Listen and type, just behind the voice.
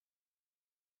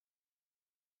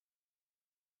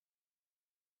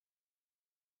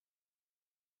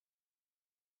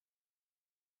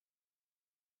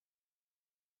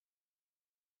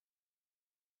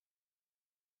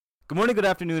Good morning, good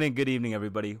afternoon, and good evening,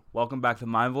 everybody. Welcome back to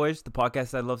My Voice, the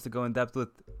podcast that loves to go in depth with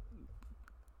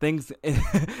things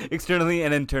externally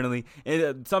and internally.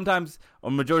 Sometimes,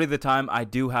 or majority of the time, I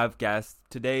do have guests.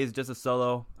 Today is just a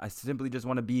solo. I simply just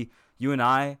want to be you and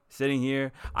I sitting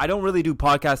here. I don't really do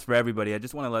podcasts for everybody. I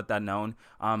just want to let that known.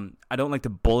 I don't like to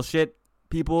bullshit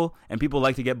people, and people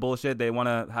like to get bullshit. They want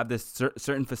to have this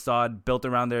certain facade built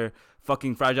around their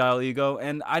fucking fragile ego,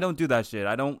 and I don't do that shit.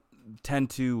 I don't tend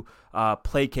to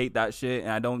placate that shit,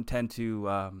 and I don't tend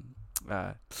to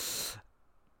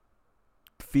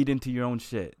feed into your own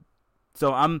shit.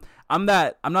 So I'm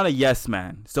not a yes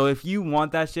man. So if you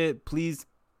want that shit, please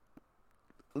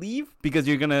leave, because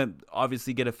you're gonna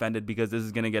obviously get offended, because this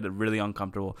is gonna get really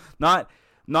uncomfortable. Not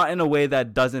in a way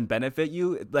that doesn't benefit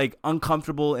you, like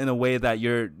uncomfortable in a way that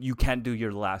you can't do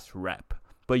your last rep,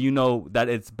 but you know that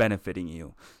it's benefiting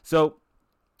you. So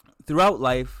throughout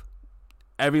life,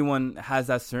 everyone has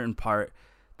that certain part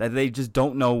that they just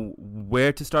don't know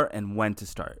where to start and when to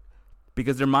start,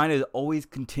 because their mind is always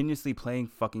continuously playing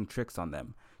fucking tricks on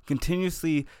them,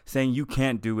 continuously saying you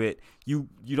can't do it, you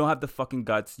don't have the fucking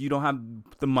guts, you don't have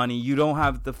the money, you don't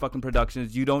have the fucking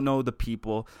productions, you don't know the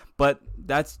people. But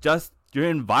that's just your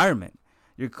environment.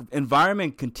 Your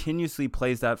environment continuously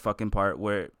plays that fucking part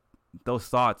where those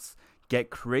thoughts get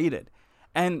created.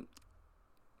 And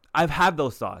I've had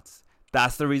those thoughts.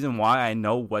 That's the reason why I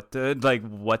know what to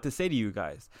say to you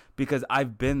guys, because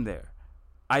I've been there.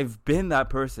 I've been that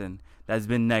person that's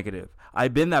been negative.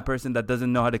 I've been that person that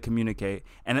doesn't know how to communicate.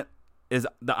 And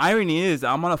the irony is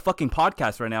I'm on a fucking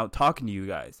podcast right now talking to you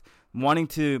guys, I'm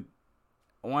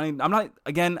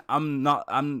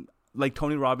like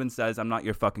Tony Robbins says, I'm not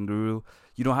your fucking guru.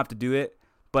 You don't have to do it,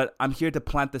 but I'm here to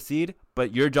plant the seed,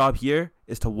 but your job here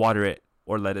is to water it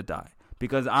or let it die,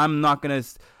 because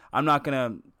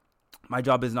my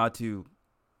job is not to,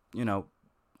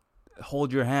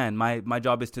 hold your hand. My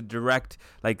job is to direct,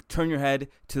 turn your head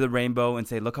to the rainbow and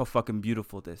say, look how fucking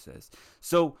beautiful this is.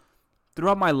 So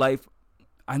throughout my life,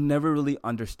 I never really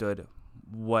understood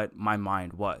what my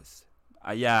mind was.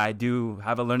 I do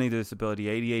have a learning disability,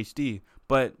 ADHD,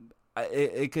 but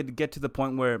it could get to the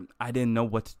point where I didn't know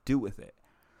what to do with it.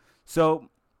 So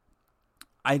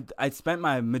I spent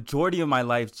my majority of my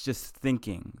life just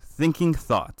thinking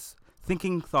thoughts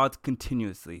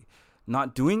continuously,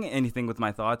 not doing anything with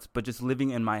my thoughts, but just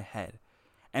living in my head.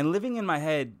 And living in my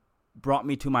head brought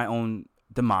me to my own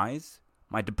demise,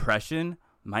 my depression,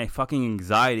 my fucking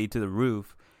anxiety to the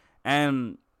roof,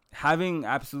 and having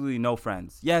absolutely no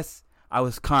friends. Yes, I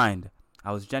was kind,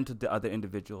 I was gentle to other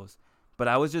individuals, but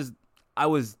I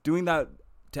was doing that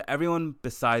to everyone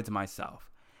besides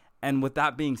myself. And with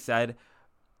that being said,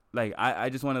 I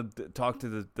just want to talk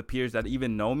to the peers that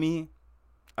even know me.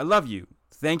 I love you.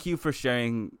 Thank you for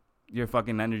sharing your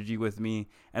fucking energy with me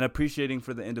and appreciating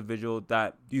for the individual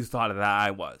that you thought that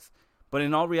I was. But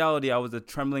in all reality, I was a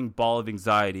trembling ball of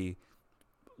anxiety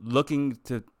looking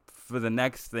for the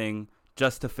next thing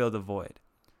just to fill the void.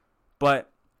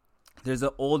 But there's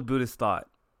an old Buddhist thought.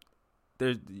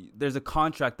 There's a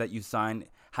contract that you sign,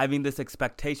 having this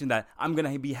expectation that I'm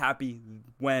going to be happy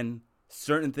when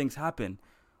certain things happen,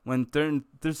 when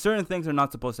there's certain things are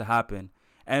not supposed to happen.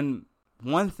 And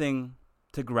one thing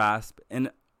to grasp in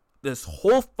this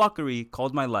whole fuckery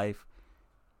called my life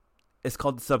is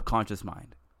called the subconscious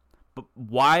mind. But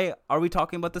why are we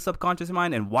talking about the subconscious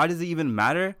mind, and why does it even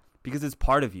matter? Because it's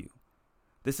part of you.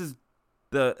 This is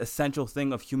the essential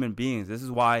thing of human beings. This is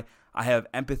why I have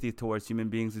empathy towards human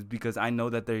beings, is because I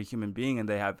know that they're a human being and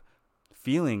they have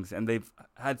feelings and they've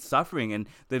had suffering and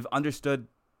they've understood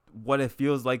what it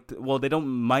feels like they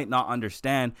might not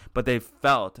understand, but they've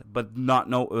felt, but not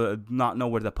know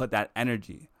where to put that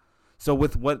energy. So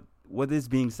with what is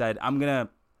being said, I'm gonna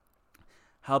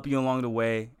help you along the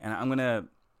way, and I'm gonna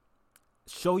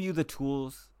show you the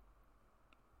tools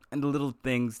and the little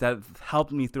things that have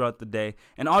helped me throughout the day.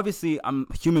 And obviously, I'm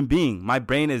a human being. My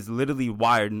brain is literally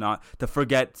wired not to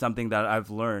forget something that I've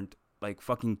learned like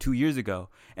fucking 2 years ago.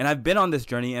 And I've been on this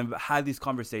journey and had these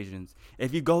conversations.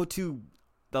 If you go to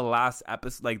the last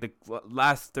episode, like the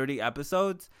last 30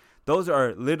 episodes, those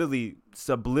are literally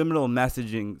subliminal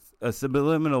messages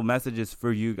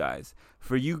for you guys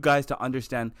to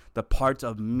understand the parts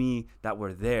of me that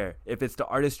were there. If it's the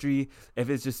artistry, if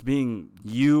it's just being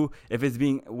you, if it's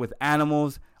being with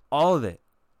animals, all of it.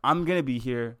 I'm going to be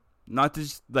here, not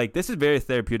just this is very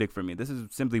therapeutic for me. This is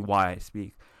simply why I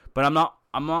speak. But I'm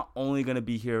not only going to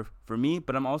be here for me,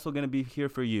 but I'm also going to be here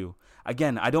for you.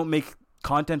 Again, I don't make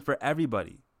content for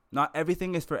everybody. Not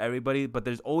everything is for everybody, but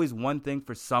there's always one thing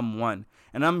for someone.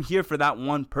 And I'm here for that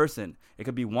one person. It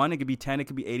could be 1, it could be 10, it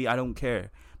could be 80. I don't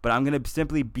care. But I'm going to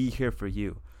simply be here for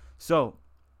you. So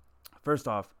First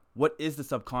off, what is the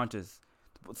subconscious?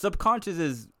 Subconscious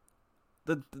is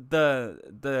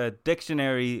the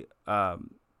dictionary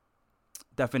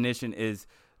definition is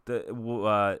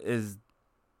is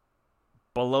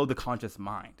below the conscious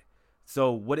mind.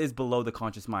 So what is below the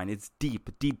conscious mind? It's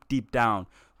deep down.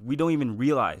 We don't even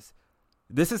realize.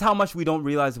 This is how much we don't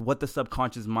realize what the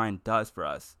subconscious mind does for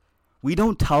us. We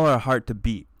don't tell our heart to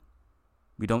beat.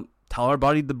 We don't tell our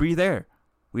body to breathe air.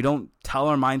 We don't tell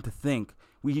our mind to think.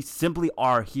 We simply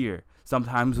are here.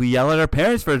 Sometimes we yell at our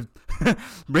parents for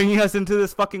bringing us into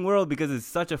this fucking world because it's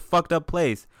such a fucked up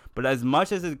place. But as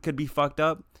much as it could be fucked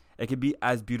up, it could be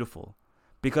as beautiful.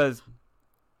 Because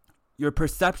your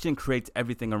perception creates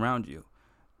everything around you.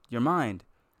 Your mind.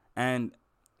 And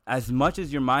as much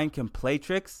as your mind can play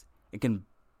tricks, it can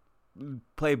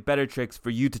play better tricks for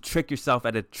you to trick yourself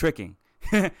at a tricking.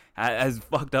 As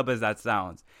fucked up as that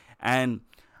sounds. And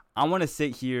I want to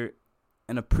sit here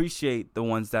and appreciate the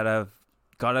ones that have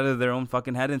got out of their own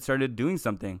fucking head and started doing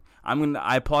something.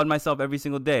 I applaud myself every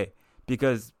single day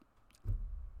because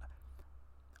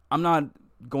I'm not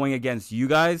going against you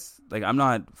guys. Like, I'm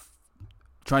not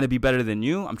trying to be better than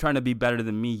you. I'm trying to be better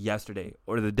than me yesterday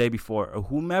or the day before or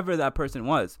whomever that person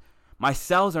was. My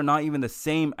cells are not even the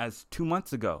same as 2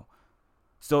 months ago.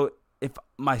 So if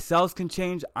my cells can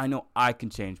change, I know I can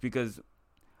change because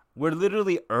we're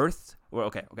literally Earth.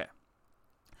 Okay.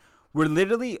 We're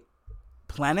literally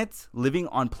planets living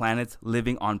on planets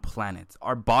living on planets.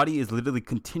 Our body is literally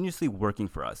continuously working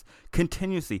for us.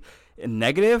 Continuously.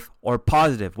 Negative or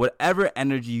positive, whatever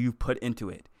energy you put into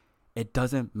it, it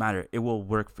doesn't matter. It will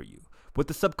work for you. What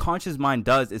the subconscious mind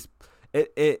does is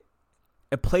it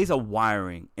plays a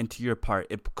wiring into your part.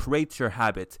 It creates your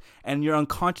habits and your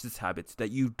unconscious habits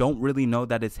that you don't really know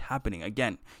that it's happening.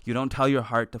 Again, you don't tell your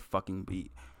heart to fucking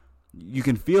beat. You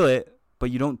can feel it,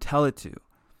 but you don't tell it to.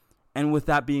 And with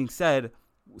that being said,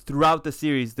 throughout the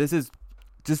series, this is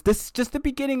just the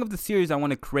beginning of the series I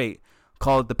want to create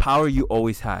called The Power You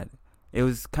Always Had. It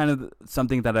was kind of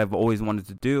something that I've always wanted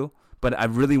to do, but I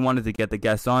really wanted to get the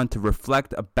guests on to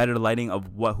reflect a better lighting of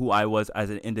who I was as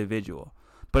an individual.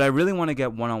 But I really want to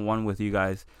get one-on-one with you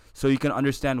guys so you can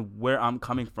understand where I'm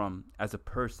coming from as a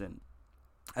person.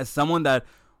 As someone that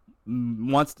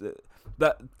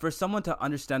for someone to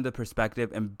understand the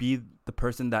perspective and be the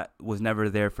person that was never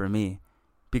there for me.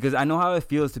 Because I know how it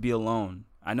feels to be alone.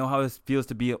 I know how it feels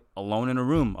to be alone in a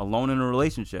room, alone in a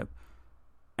relationship.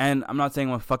 And I'm not saying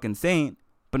I'm a fucking saint,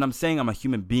 but I'm saying I'm a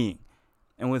human being.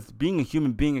 And with being a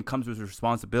human being, it comes with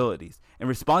responsibilities. And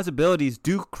responsibilities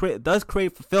does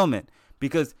create fulfillment.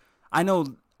 Because I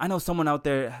know someone out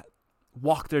there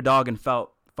walked their dog and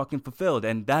felt fucking fulfilled.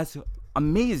 And that's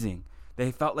amazing.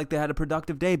 They felt like they had a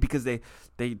productive day because they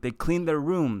cleaned their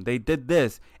room. They did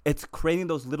this. It's creating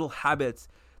those little habits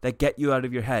that get you out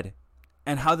of your head.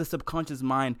 And how the subconscious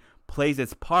mind plays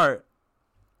its part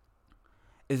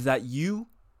is that you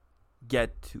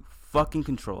get to fucking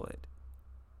control it.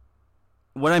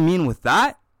 What I mean with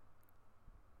that,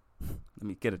 let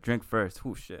me get a drink first.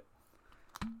 Oh, shit.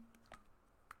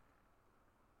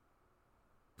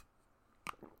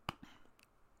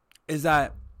 Is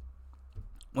that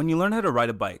when you learn how to ride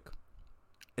a bike,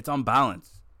 it's on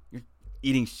balance. You're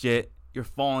eating shit. You're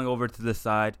falling over to the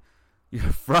side. You're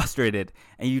frustrated.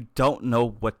 And you don't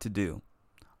know what to do.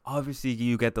 Obviously,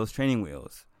 you get those training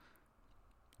wheels.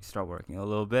 You start working a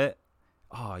little bit.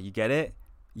 Oh, you get it?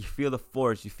 You feel the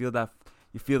force. You feel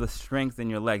the strength in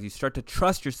your legs. You start to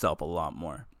trust yourself a lot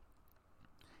more.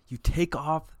 You take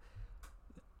off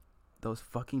those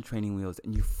fucking training wheels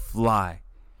and you fly.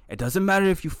 It doesn't matter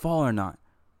if you fall or not,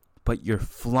 but you're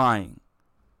flying.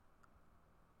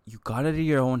 You got it in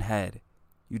your own head.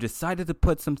 You decided to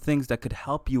put some things that could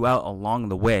help you out along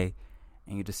the way,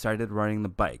 and you decided riding the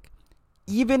bike.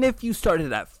 Even if you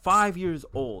started at 5 years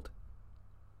old,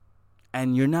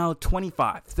 and you're now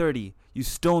 25, 30, you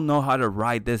still know how to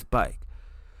ride this bike.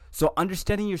 So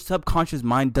understanding your subconscious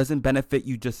mind doesn't benefit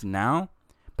you just now,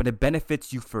 but it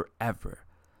benefits you forever.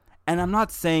 And I'm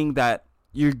not saying that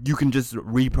you can just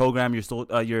reprogram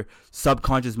your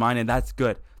subconscious mind and that's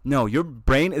good. No, your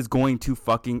brain is going to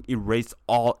fucking erase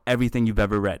everything you've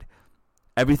ever read,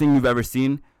 everything you've ever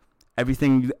seen,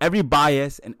 every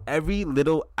bias and every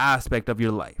little aspect of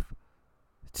your life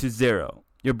to zero.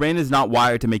 Your brain is not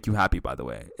wired to make you happy, by the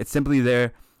way. It's simply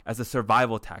there as a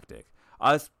survival tactic.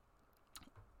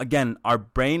 Again, our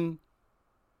brain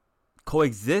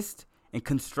coexists and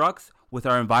constructs with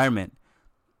our environment,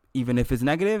 even if it's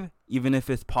negative, even if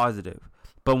it's positive.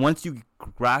 But once you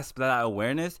grasp that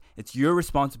awareness, it's your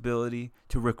responsibility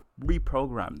to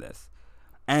reprogram this.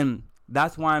 And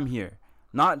that's why I'm here.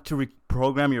 Not to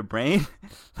reprogram your brain,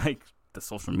 like the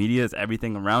social media is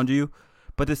everything around you,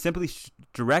 but to simply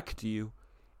direct you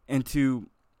into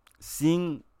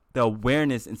seeing the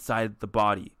awareness inside the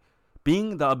body,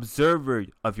 being the observer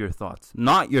of your thoughts,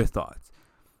 not your thoughts.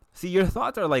 See, your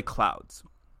thoughts are like clouds.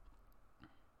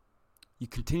 You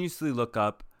continuously look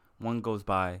up, one goes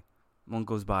by, and one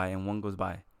goes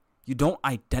by. You don't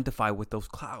identify with those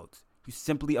clouds. You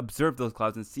simply observe those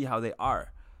clouds and see how they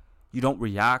are. You don't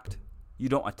react, you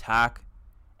don't attack,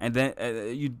 and then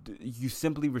you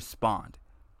simply respond.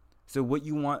 So what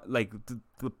you want, like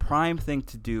the prime thing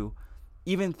to do,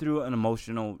 even through an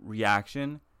emotional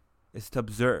reaction, is to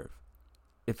observe.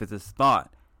 If it's a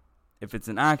thought, if it's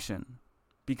an action.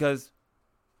 Because,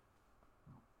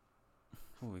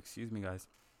 excuse me guys.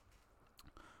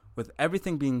 With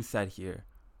everything being said here,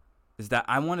 is that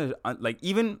I want to, like,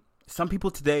 even some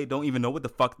people today don't even know what the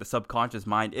fuck the subconscious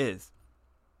mind is.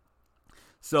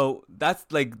 So that's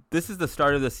like, this is the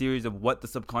start of the series of what the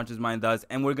subconscious mind does.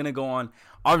 And we're going to go on,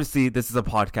 obviously this is a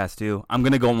podcast too. I'm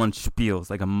going to go on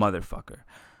spiels like a motherfucker.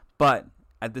 But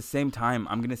at the same time,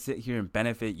 I'm going to sit here and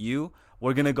benefit you.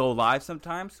 We're going to go live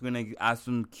sometimes. We're going to ask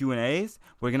some Q&As.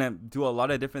 We're going to do a lot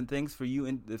of different things for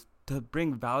you to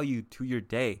bring value to your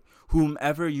day.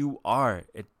 Whomever you are,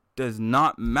 it does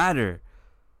not matter.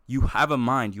 You have a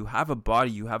mind, you have a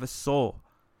body, you have a soul.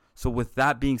 So with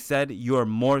that being said, you are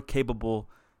more capable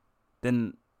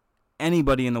than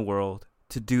anybody in the world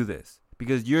to do this,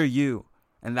 because you're you.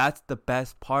 And that's the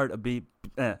best part of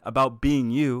about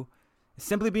being you,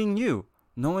 simply being you,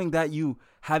 knowing that you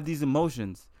have these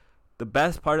emotions. The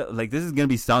best part of, like, this is going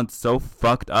to sound so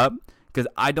fucked up, because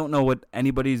I don't know what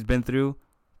anybody's been through,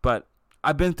 but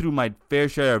I've been through my fair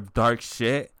share of dark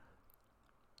shit,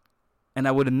 and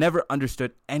I would have never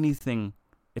understood anything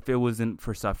if it wasn't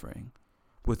for suffering.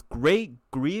 With great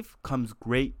grief comes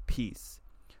great peace.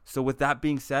 So with that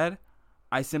being said,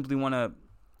 I simply want to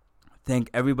thank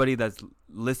everybody that's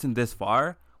listened this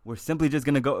far. We're simply just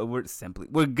going to go,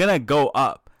 we're going to go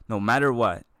up no matter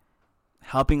what.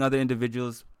 Helping other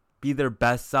individuals be their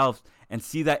best selves and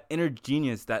see that inner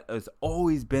genius that has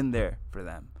always been there for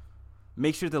them.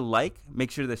 Make sure to like,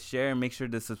 make sure to share, and make sure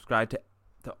to subscribe to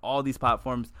all these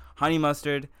platforms. Honey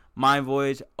Mustard, Mind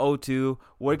Voyage, O2.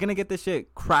 We're gonna get this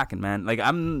shit cracking, man. Like,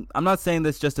 I'm not saying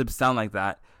this just to sound like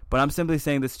that, but I'm simply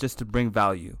saying this just to bring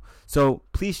value. So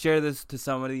please share this to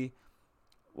somebody,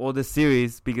 well, this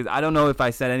series, because I don't know if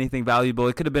I said anything valuable.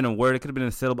 It could have been a word, it could have been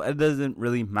a syllable. It doesn't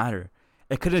really matter.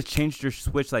 It could have changed your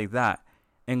switch like that,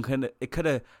 and it could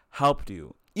have helped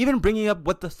you. Even bringing up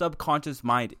what the subconscious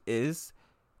mind is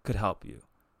could help you.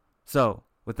 So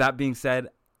with that being said,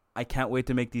 I can't wait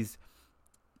to make these.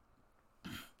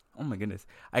 Oh my goodness,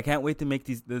 I can't wait to make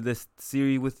this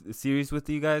series with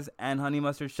you guys and Honey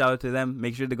Mustard. Shout out to them.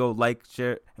 Make sure to go like,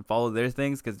 share, and follow their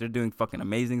things, because they're doing fucking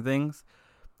amazing things.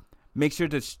 Make sure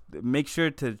to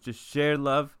just share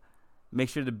love. Make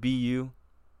sure to be you,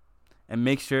 and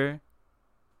make sure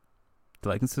to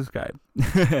like and subscribe.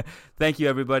 Thank you,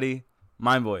 everybody.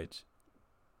 Mind Voyage.